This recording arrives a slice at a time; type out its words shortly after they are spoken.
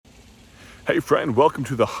Hey friend, welcome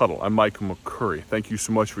to The Huddle. I'm Michael McCurry. Thank you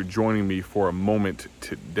so much for joining me for a moment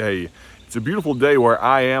today. It's a beautiful day where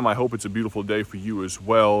I am. I hope it's a beautiful day for you as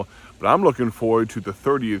well. But I'm looking forward to the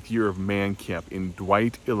 30th year of Man Camp in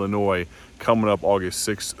Dwight, Illinois, coming up August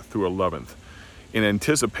 6th through 11th. In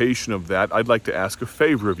anticipation of that, I'd like to ask a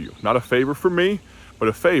favor of you. Not a favor for me, but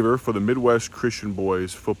a favor for the Midwest Christian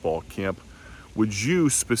Boys Football Camp. Would you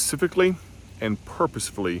specifically and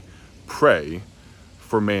purposefully pray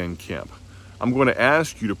for Man Camp? I'm going to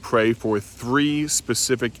ask you to pray for three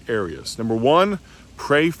specific areas. Number one,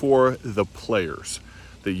 pray for the players,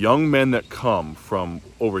 the young men that come from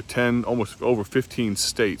over 10, almost over 15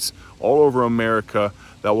 states all over America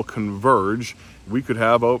that will converge. We could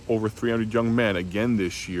have over 300 young men again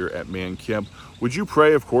this year at Man Camp. Would you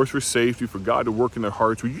pray, of course, for safety, for God to work in their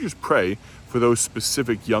hearts? Would you just pray for those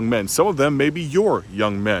specific young men? Some of them may be your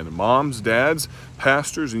young men, moms, dads,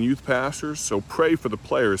 pastors, and youth pastors. So pray for the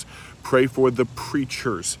players. Pray for the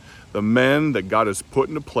preachers, the men that God has put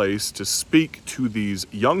into place to speak to these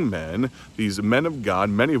young men, these men of God,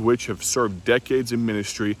 many of which have served decades in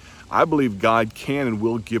ministry. I believe God can and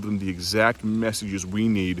will give them the exact messages we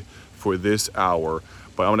need for this hour.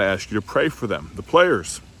 But I want to ask you to pray for them, the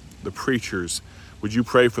players, the preachers. Would you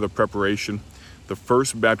pray for the preparation? The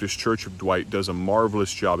First Baptist Church of Dwight does a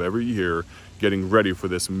marvelous job every year getting ready for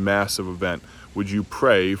this massive event. Would you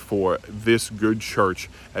pray for this good church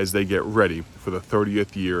as they get ready for the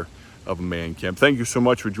 30th year of Man Camp? Thank you so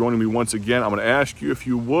much for joining me once again. I'm going to ask you, if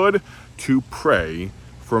you would, to pray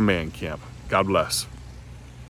for Man Camp. God bless.